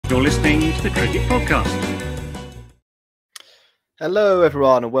You're listening to the Cricket Podcast. Hello,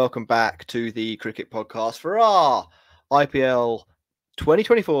 everyone, and welcome back to the Cricket Podcast for our IPL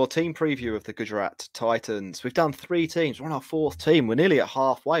 2024 team preview of the Gujarat Titans. We've done 3 teams. We're on our 4th team. We're nearly at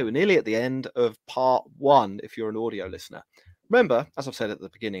halfway. We're nearly at the end of part 1 if you're an audio listener. Remember, as I've said at the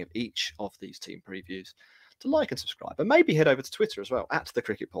beginning of each of these team previews, to like and subscribe, and maybe head over to Twitter as well, at the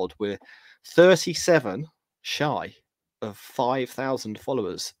Cricket Pod. We're 37 shy of 5,000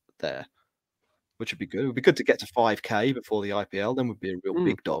 followers there, which would be good. It would be good to get to 5K before the IPL. Then we'd be a real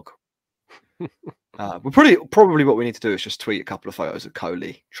big dog. We're probably what we need to do is just tweet a couple of photos of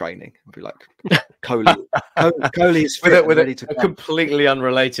Kohli training. We'll be like, Kohli is fit with ready to a go. completely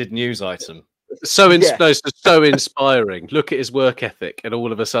unrelated news item. So inspiring. Look at his work ethic, and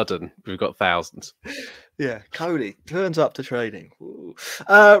all of a sudden we've got thousands. Yeah, Kohli turns up to training.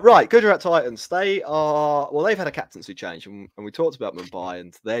 Right, Gujarat Titans. They've had a captaincy change, and we talked about Mumbai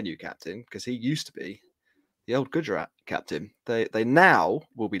and their new captain because he used to be the old Gujarat captain. They now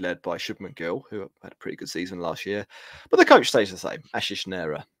will be led by Shubman Gill, who had a pretty good season last year, but the coach stays the same. Ashish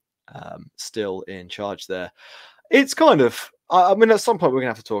Nehra, still in charge there. It's kind of, I mean, at some point we're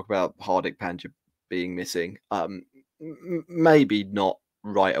going to have to talk about Hardik Pandya being missing. Maybe not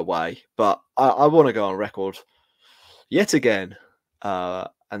right away, but I want to go on record yet again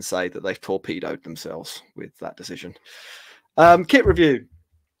and say that they've torpedoed themselves with that decision. Kit review.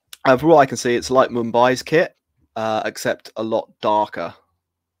 From what I can see, it's like Mumbai's kit, except a lot darker.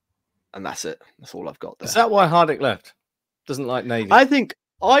 And that's it. That's all I've got there. Is that why Hardik left? Doesn't like navy.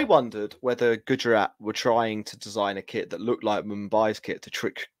 I wondered whether Gujarat were trying to design a kit that looked like Mumbai's kit to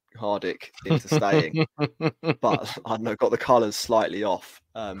trick Hardik into staying, but I don't know, got the colours slightly off.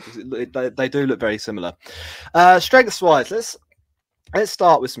 They do look very similar. Strengths wise, let's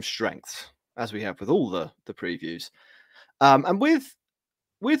start with some strengths, as we have with all the previews. And with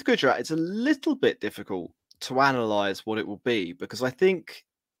Gujarat, it's a little bit difficult to analyse what it will be, because I think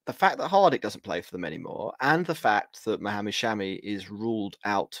the fact that Hardik doesn't play for them anymore, and the fact that Mohammad Shami is ruled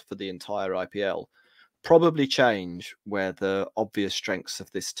out for the entire IPL, probably change where the obvious strengths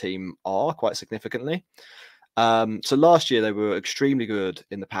of this team are quite significantly. So last year they were extremely good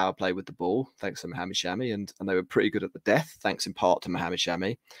in the power play with the ball, thanks to Mohammad Shami, and they were pretty good at the death, thanks in part to Mohammad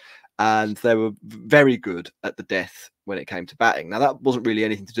Shami. And they were very good at the death when it came to batting. Now, that wasn't really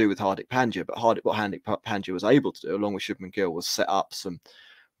anything to do with Hardik Pandya, but what Hardik Pandya was able to do, along with Shubman Gill, was set up some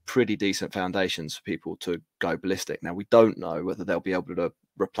pretty decent foundations for people to go ballistic. Now, we don't know whether they'll be able to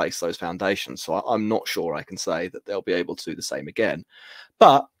replace those foundations, so I'm not sure I can say that they'll be able to do the same again.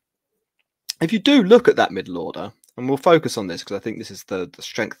 But if you do look at that middle order, and we'll focus on this because I think this is the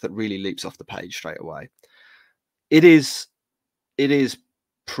strength that really leaps off the page straight away, it is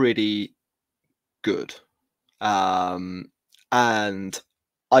pretty good. And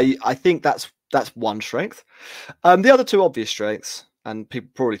I think that's one strength. The other two obvious strengths, and people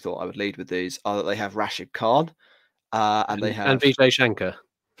probably thought I would lead with these, are that they have Rashid Khan and they have Vijay Shankar.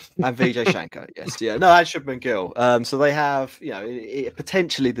 And Vijay Shankar, yes, yeah, no, and Shubman Gill. So they have,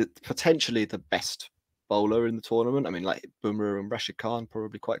 potentially the best bowler in the tournament. I mean, like Bumrah and Rashid Khan,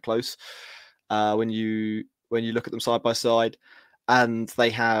 probably quite close when you look at them side by side. And they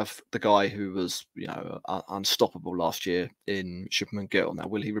have the guy who was, unstoppable last year in Shubman Gill. Now,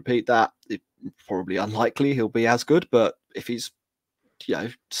 will he repeat that? It's probably unlikely he'll be as good, but if he's,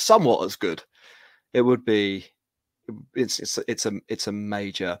 somewhat as good, it would be. It's a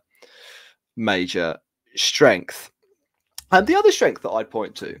major strength. And the other strength that I'd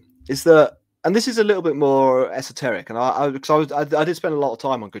point to is that, and this is a little bit more esoteric, and I did spend a lot of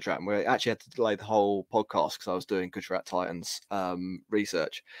time on Gujarat, and we actually had to delay the whole podcast because I was doing Gujarat Titans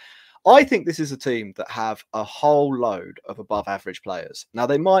research. I think this is a team that have a whole load of above average players. Now,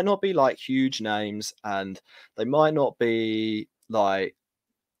 they might not be like huge names, and they might not be like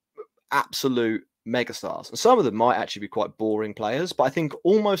absolute megastars, and some of them might actually be quite boring players, but I think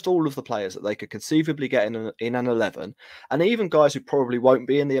almost all of the players that they could conceivably get in an 11, and even guys who probably won't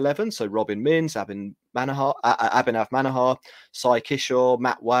be in the 11, so Robin Mins, Abhinav Manohar, Sai Kishore,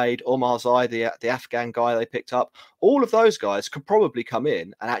 Matt Wade, Omar Zai, the Afghan guy they picked up, all of those guys could probably come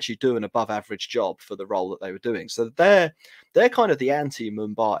in and actually do an above average job for the role that they were doing. So they're kind of the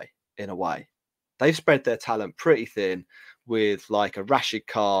anti-Mumbai in a way. They've spread their talent pretty thin with like a Rashid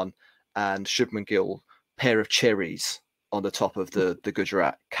Khan and Shubman Gill, pair of cherries on the top of the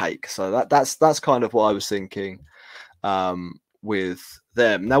Gujarat cake. So that's kind of what I was thinking with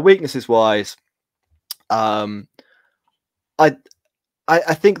them. Now, weaknesses wise, I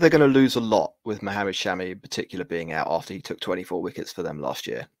think they're going to lose a lot with Mohammad Shami in particular being out after he took 24 wickets for them last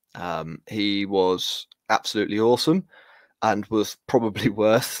year. He was absolutely awesome. and was probably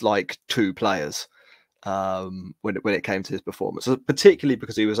worth like 2 players when it came to his performance, particularly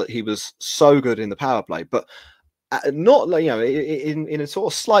because he was so good in the power play, but not like, in a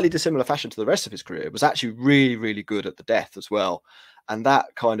sort of slightly dissimilar fashion to the rest of his career, was actually really, really good at the death as well. And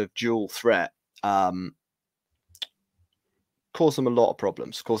that kind of dual threat caused them a lot of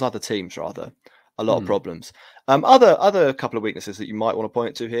problems, caused other teams rather a lot of problems. Other couple of weaknesses that you might want to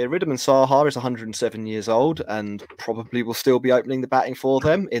point to here: Ridham Saha is 107 years old and probably will still be opening the batting for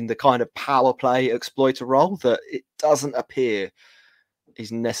them in the kind of power play exploiter role that it doesn't appear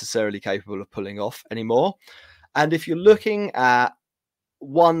he's necessarily capable of pulling off anymore. And if you're looking at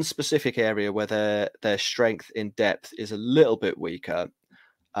one specific area where their strength in depth is a little bit weaker,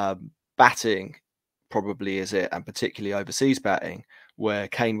 batting probably is it, and particularly overseas batting, where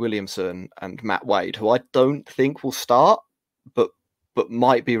Kane Williamson and Matt Wade, who I don't think will start, but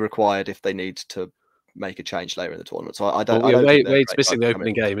might be required if they need to make a change later in the tournament. So I don't. Wade's missing the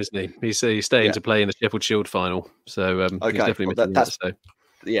opening game, isn't he? He's staying to play in the Sheffield Shield final, so he's definitely missing that. So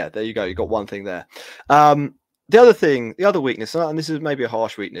yeah, there you go. You got one thing there. The other weakness, and this is maybe a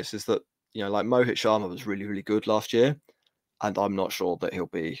harsh weakness, is that like Mohit Sharma was really, really good last year, and I'm not sure that he'll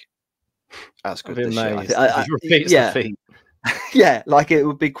be as good this year. Yeah, like it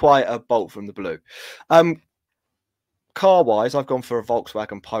would be quite a bolt from the blue. Car wise, I've gone for a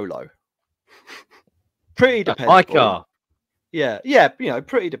Volkswagen Polo. Pretty dependable. My car. Yeah,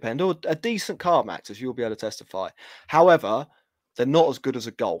 pretty dependable. A decent car, Max, as you'll be able to testify. However, they're not as good as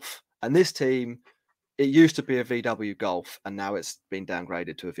a Golf. And this team, it used to be a VW Golf, and now it's been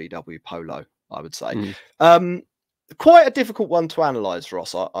downgraded to a VW Polo, I would say. Quite a difficult one to analyse,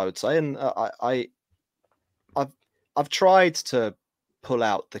 Ross, I would say. And I've tried to pull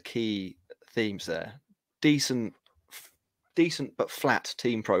out the key themes there. Decent but flat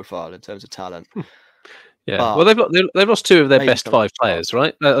team profile in terms of talent. Yeah, well, they've lost 2 of their best 5 players,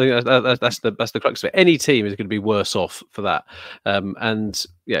 right? That's the crux of it. Any team is going to be worse off for that. And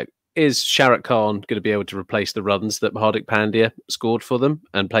yeah, is Sharat Khan going to be able to replace the runs that Hardik Pandya scored for them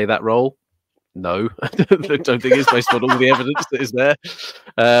and play that role? No, I don't think it's based on all the evidence that is there.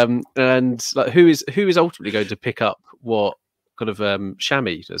 And like, who is ultimately going to pick up what kind of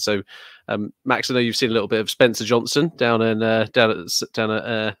Shami? So, Max, I know you've seen a little bit of Spencer Johnson down at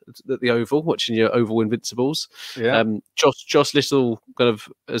the Oval, watching your Oval Invincibles. Yeah, Josh Little kind of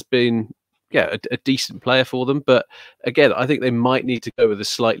has been a decent player for them, but again, I think they might need to go with a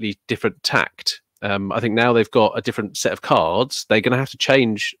slightly different tact. I think now they've got a different set of cards. They're going to have to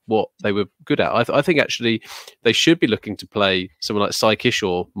change what they were good at. I think actually they should be looking to play someone like Sai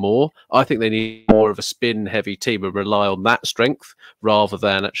Kishore more. I think they need more of a spin-heavy team and rely on that strength rather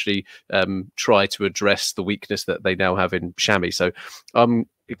than actually try to address the weakness that they now have in Shami. So I'm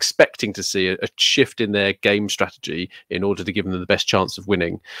expecting to see a shift in their game strategy in order to give them the best chance of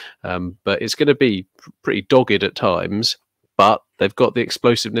winning. But it's going to be pretty dogged at times. But they've got the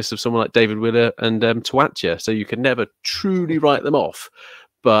explosiveness of someone like David Willer and Tawatya, so you can never truly write them off.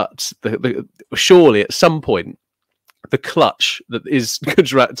 But surely at some point, the clutch that is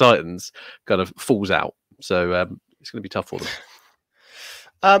Gujarat Titans kind of falls out. So it's going to be tough for them.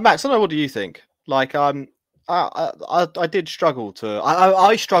 Max, I don't know, what do you think? Like, I did struggle to.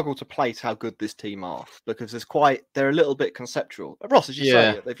 I struggle to place how good this team are because they're a little bit conceptual. Ross, as you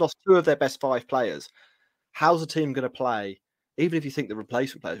say, they've lost 2 of their best 5 players. How's a team going to play? Even if you think the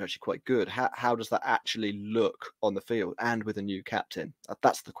replacement players are actually quite good, how does that actually look on the field and with a new captain?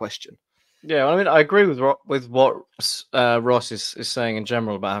 That's the question. Yeah, well, I mean, I agree with what Ross is saying in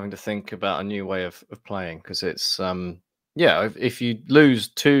general about having to think about a new way of playing, because it's if you lose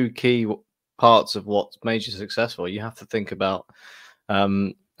 2 key parts of what made you successful, you have to think about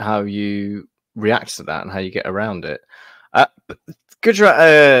how you react to that and how you get around it.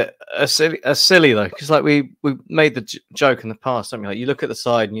 Gujarat are silly though, because like we made the joke in the past, don't we? Like, you look at the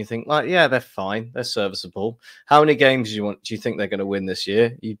side and you think, like, yeah, they're fine, they're serviceable. How many games do you think they're going to win this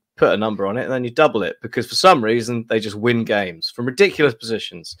year? You put a number on it and then you double it, because for some reason they just win games from ridiculous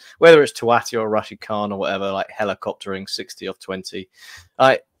positions, whether it's Tawatya or Rashid Khan or whatever, like helicoptering 60 off 20.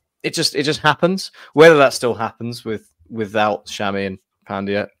 It just happens. Whether that still happens without Shami and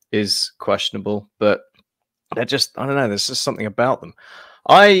Pandya is questionable, but they're just, I don't know, there's just something about them.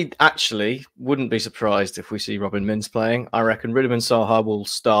 I actually wouldn't be surprised if we see Robin Mins playing. I reckon Ridham Saha will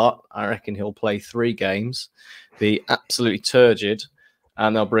start. I reckon he'll play 3 games, be absolutely turgid,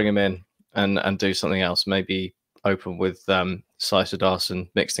 and they'll bring him in and do something else. Maybe open with Sai Siddharthan,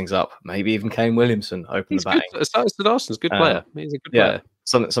 mix things up. Maybe even Kane Williamson open the batting. Sai Siddharthan's a good player. He's a good player.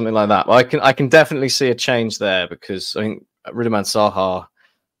 Something like that. But I can definitely see a change there, because I think Ridham Saha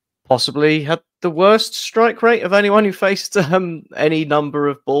possibly had the worst strike rate of anyone who faced any number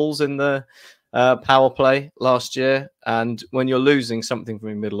of balls in the power play last year. And when you're losing something from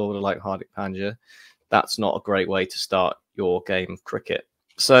your middle order like Hardik Pandya, that's not a great way to start your game of cricket.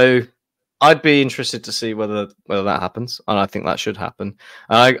 So I'd be interested to see whether that happens, and I think that should happen.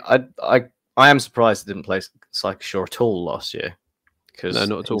 I am surprised he didn't play Saika Shaw at all last year, because no,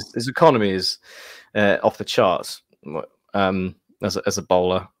 not at all. His economy is off the charts as a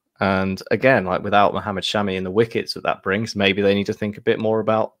bowler. And again, like without Mohammad Shami and the wickets that brings, maybe they need to think a bit more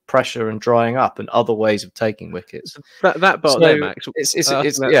about pressure and drying up and other ways of taking wickets. That part there, Max.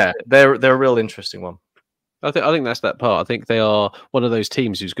 They're a real interesting one. I think that's that part. I think they are one of those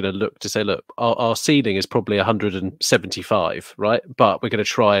teams who's going to look to say, look, our ceiling is probably 175, right? But we're going to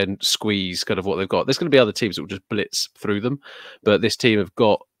try and squeeze kind of what they've got. There's going to be other teams that will just blitz through them, but this team have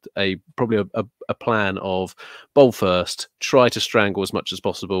got probably a plan of bowl first, try to strangle as much as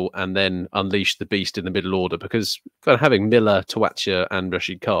possible, and then unleash the beast in the middle order. Because kind of having Miller, Tawatia, and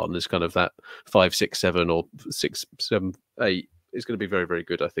Rashid Khan is kind of that 5, 6, 7, or 6, 7, 8. Is going to be very, very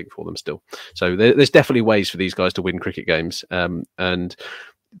good, I think, for them still. So there's definitely ways for these guys to win cricket games. And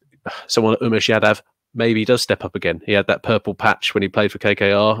someone like Umesh Yadav maybe does step up again. He had that purple patch when he played for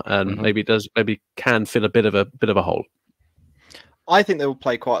KKR, and maybe can fill a bit of a hole. I think they will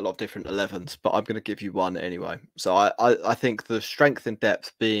play quite a lot of different 11s, but I'm going to give you one anyway. So I think the strength and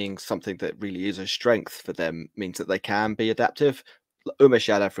depth being something that really is a strength for them means that they can be adaptive. Umesh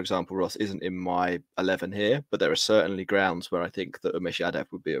Yadav, for example, Ross, isn't in my 11 here, but there are certainly grounds where I think that Umesh Yadav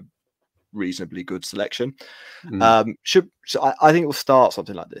would be a reasonably good selection. I think it will start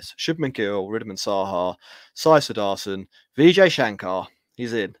something like this: Shubman Gill, Ridham Saha, Sai Sudarsan, Vijay Shankar,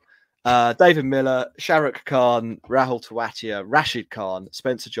 he's in, David Miller, Shahrukh Khan, Rahul Tewatia, Rashid Khan,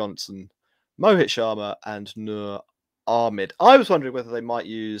 Spencer Johnson, Mohit Sharma, and Nur Ahmed. I was wondering whether they might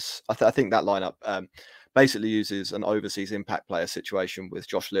use, I think that lineup basically uses an overseas impact player situation with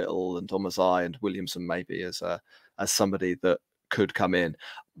Josh Little and Domazai and Williamson maybe as somebody that could come in.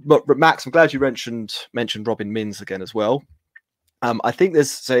 But Max, I'm glad you mentioned Robin Minns again as well. I think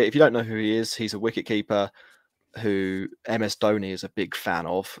if you don't know who he is, he's a wicketkeeper who MS Dhoni is a big fan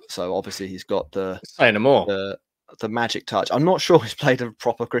of. So obviously he's got the magic touch. I'm not sure he's played a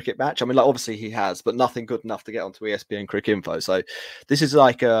proper cricket match. I mean, like obviously he has, but nothing good enough to get onto ESPN Cricket Info. So this is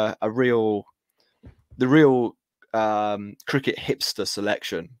like the real cricket hipster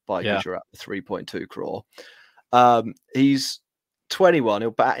selection by Gujarat, 3.2 crore. He's 21.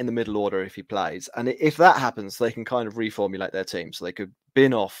 He'll bat in the middle order if he plays. And if that happens, they can kind of reformulate their team. So they could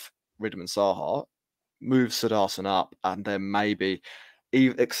bin off Ridham and Saha, move Sudarsan up, and then maybe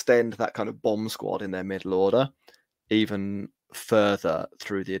extend that kind of bomb squad in their middle order even further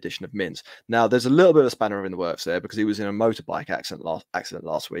through the addition of Minns. Now, there's a little bit of a spanner in the works there because he was in a motorbike accident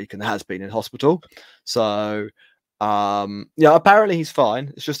last week and has been in hospital. So, apparently he's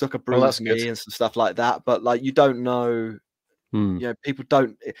fine. It's just like a bruised knee and some stuff like that. But like, you don't know. People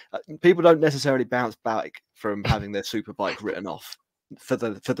don't necessarily bounce back from having their superbike written off for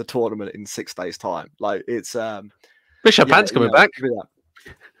the tournament in 6 days' time. Like it's Bishop Pant's coming back.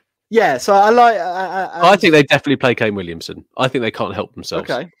 Yeah, so I think they definitely play Kane Williamson. I think they can't help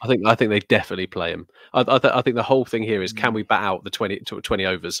themselves. Okay. I think they definitely play him. I think the whole thing here is, can we bat out the 20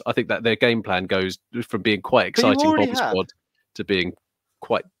 overs? I think that their game plan goes from being quite exciting bomb squad to being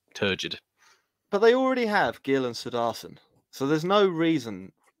quite turgid. But they already have Gill and Sudarsan, so there's no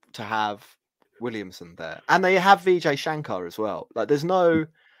reason to have Williamson there, and they have Vijay Shankar as well. Like, there's no.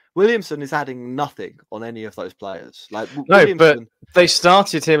 Williamson is adding nothing on any of those players. Like but they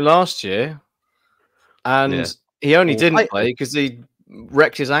started him last year, and he only didn't play because he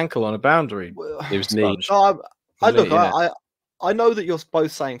wrecked his ankle on a boundary. It was knee. I know that you're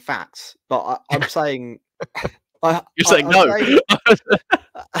both saying facts, but I'm saying you're saying no.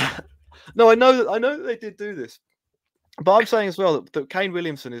 No, I know that they did do this, but I'm saying as well that Kane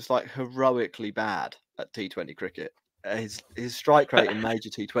Williamson is like heroically bad at T20 cricket. His strike rate in major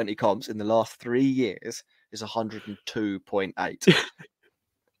T20 comps in the last 3 years is 102.8.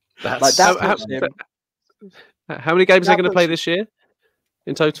 How many games are they going to play this year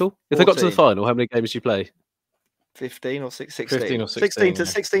in total? If 14. They got to the final, how many games do you play? 15 or 16? 15 or 16.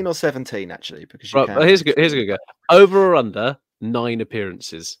 16 or 17, actually. Because here's a good go. Over or under 9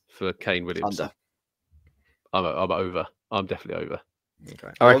 appearances for Kane Williamson? Under. I'm over. I'm definitely over. Okay.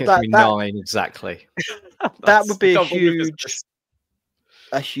 I reckon it's 9 exactly. That would be a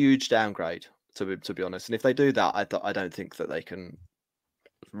huge downgrade, to be honest. And if they do that, I don't think that they can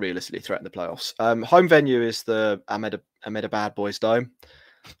realistically threaten the playoffs. Home venue is the Ahmedabad Boys Dome,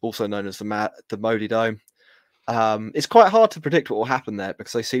 also known as the Modi Dome. It's quite hard to predict what will happen there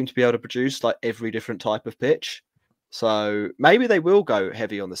because they seem to be able to produce like every different type of pitch. So maybe they will go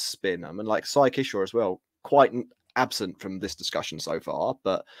heavy on the spin. I mean, like Sai Kishore as well, quite absent from this discussion so far,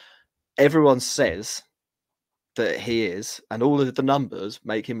 but everyone says that he is, and all of the numbers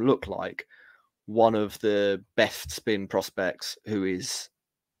make him look like one of the best spin prospects who is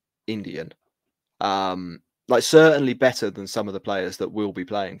Indian. Like certainly better than some of the players that will be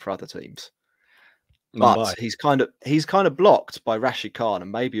playing for other teams. But he's kind of blocked by Rashid Khan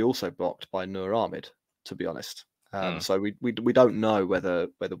and maybe also blocked by Nur Ahmed, to be honest. So we don't know whether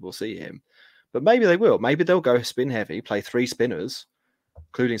we'll see him, but maybe they will. Maybe they'll go spin heavy, play 3 spinners,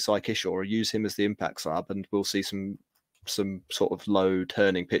 including Sai Kishore, or use him as the impact sub, and we'll see some sort of low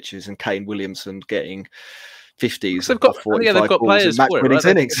turning pitches and Kane Williamson getting 50s. They've got players for it. Right?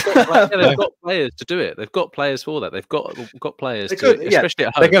 Innings. They've got players to do it. They've got players for that. They've got players especially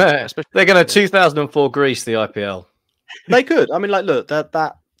at home. They're going to 2004 Greece the IPL. They could. I mean, like, look,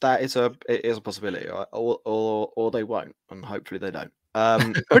 that is a possibility, right? Or they won't, and hopefully they don't.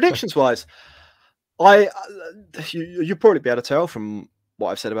 Predictions wise, you'll probably be able to tell from what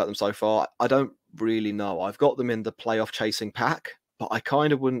I've said about them so far. I don't really know. I've got them in the playoff chasing pack, but I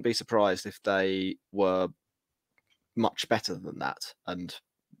kind of wouldn't be surprised if they were much better than that and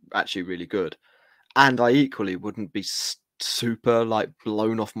actually really good. And I equally wouldn't be super like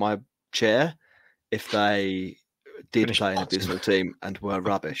blown off my chair if they did play an abysmal team and were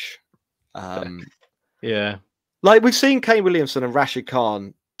rubbish. Yeah, like we've seen Kane Williamson and Rashid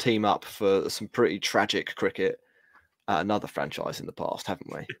Khan team up for some pretty tragic cricket at another franchise in the past,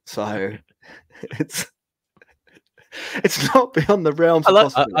 haven't we? So it's not beyond the realms of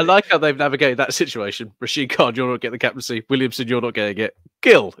possibility. I like how they've navigated that situation. Rashid Khan, you're not getting the captaincy. Williamson, you're not getting it.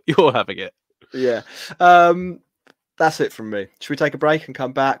 Gill, you're having it. Yeah. That's it from me. Should we take a break and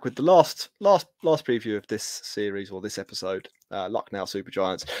come back with the last preview of this series or this episode? Lucknow Super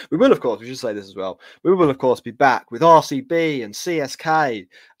Giants. We will, of course, we should say this as well. We will, of course, be back with RCB and CSK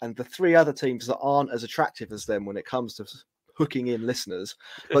and the 3 other teams that aren't as attractive as them when it comes to hooking in listeners,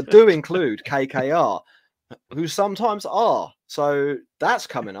 but do include KKR, who sometimes are. So that's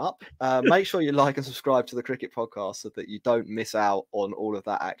coming up. Make sure you like and subscribe to the Cricket Podcast so that you don't miss out on all of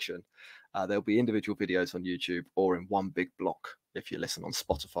that action. There'll be individual videos on YouTube or in one big block if you listen on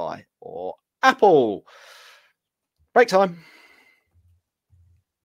Spotify or Apple. Break time.